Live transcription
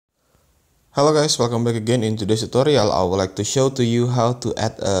Hello guys, welcome back again. In today's tutorial, I would like to show to you how to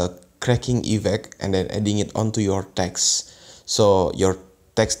add a cracking effect and then adding it onto your text. So your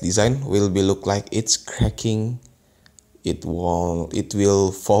text design will be look like it's cracking. It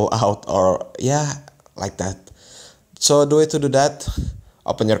will fall out, or yeah, like that. So the way to do that,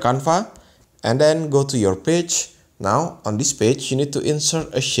 open your Canva and then go to your page. Now on this page, you need to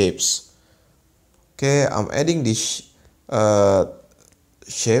insert a shapes. Okay, I'm adding this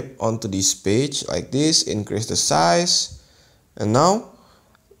shape onto this page like this, increase the size, and now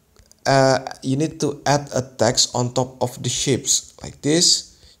you need to add a text on top of the shapes like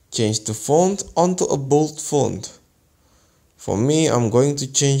this. Change the font onto a bold font. For me, I'm going to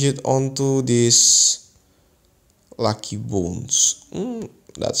change it onto this Lucky Bones.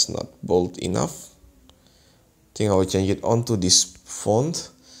 That's not bold enough. I think I will change it onto this font.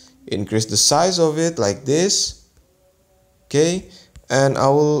 Increase the size of it like this. Okay, and I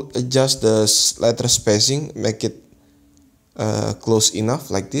will adjust the letter spacing, make it close enough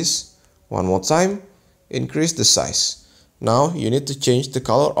like this. One more time, increase the size. Now you need to change the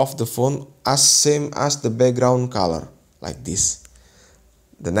color of the font as same as the background color like this.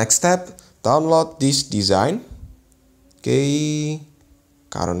 The next step, download this design. Okay,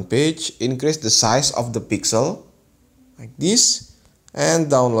 current page, increase the size of the pixel like this and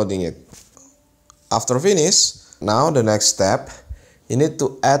downloading it. After finish, now the next step, you need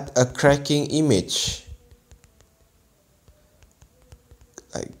to add a cracking image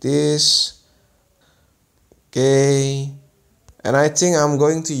like this. Okay, and I think I'm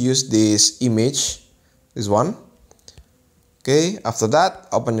going to use this image, this one. Okay, after that,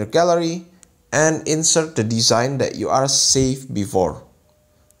 open your gallery and insert the design that you are saved before.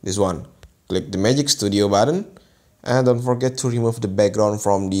 This one. Click the Magic Studio button and don't forget to remove the background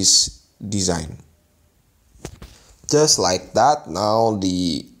from this design. Just like that, now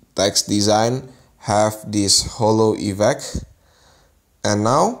the text design have this hollow effect. And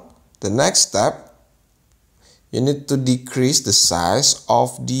now the next step, you need to decrease the size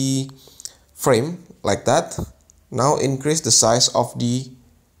of the frame like that. Now increase the size of the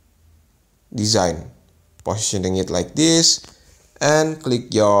design, positioning it like this, and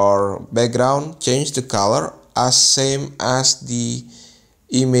click your background, change the color as same as the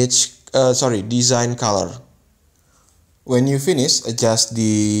image design color. When you finish, adjust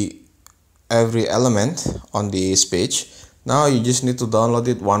the every element on this page. Now you just need to download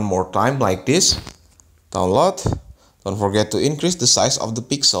it one more time like this. Download. Don't forget to increase the size of the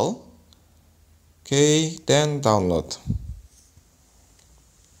pixel. Okay, then download.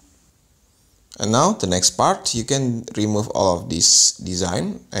 And now the next part, you can remove all of this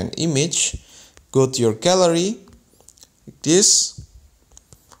design and image. Go to your gallery like this.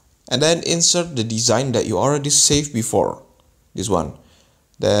 And then insert the design that you already saved before, this one.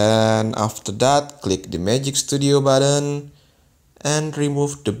 Then after that, click the Magic Studio button and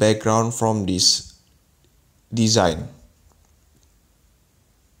remove the background from this design.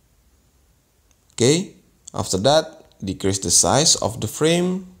 Okay, after that, decrease the size of the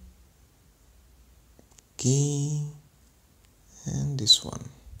frame. Okay, and this one.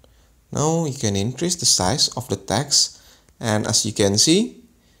 Now you can increase the size of the text, and as you can see,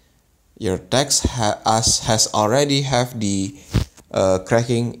 your text has already have the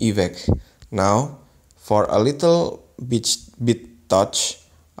cracking effect. Now for a little bit touch,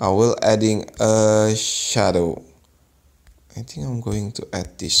 I will adding a shadow. I think I'm going to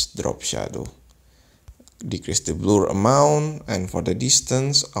add this drop shadow. Decrease the blur amount, and for the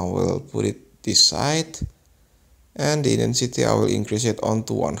distance I will put it this side, and the intensity I will increase it on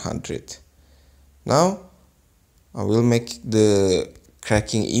to 100. Now I will make the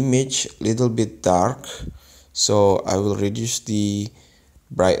cracking image a little bit dark, so I will reduce the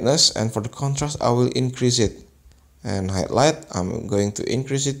brightness, and for the contrast I will increase it, and highlight I'm going to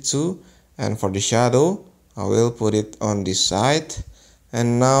increase it too, and for the shadow I will put it on this side.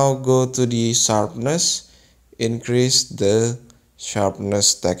 And now go to the sharpness, increase the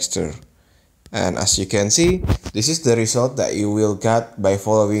sharpness texture, and as you can see, this is the result that you will get by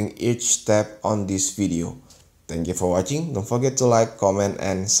following each step on this video. Thank you for watching. Don't forget to like, comment,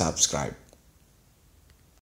 and subscribe.